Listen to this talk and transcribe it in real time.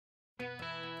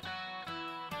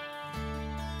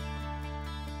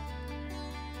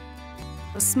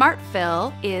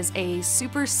SmartFill is a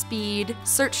super speed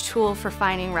search tool for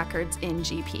finding records in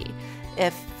GP.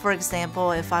 If, for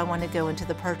example, if I want to go into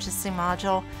the purchasing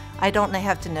module, I don't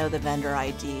have to know the vendor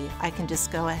ID. I can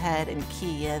just go ahead and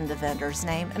key in the vendor's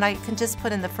name, and I can just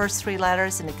put in the first 3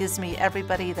 letters, and it gives me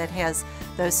everybody that has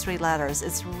those 3 letters.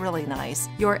 It's really nice.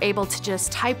 You're able to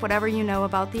just type whatever you know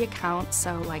about the account,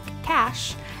 so like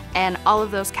cash, and all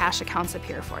of those cash accounts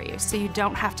appear for you. So you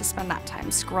don't have to spend that time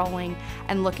scrolling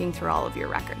and looking through all of your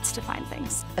records to find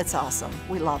things. It's awesome.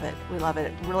 We love it. We love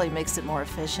it. It really makes it more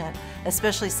efficient,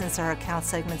 especially since our account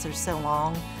segments are so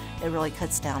long. It really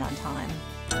cuts down on time.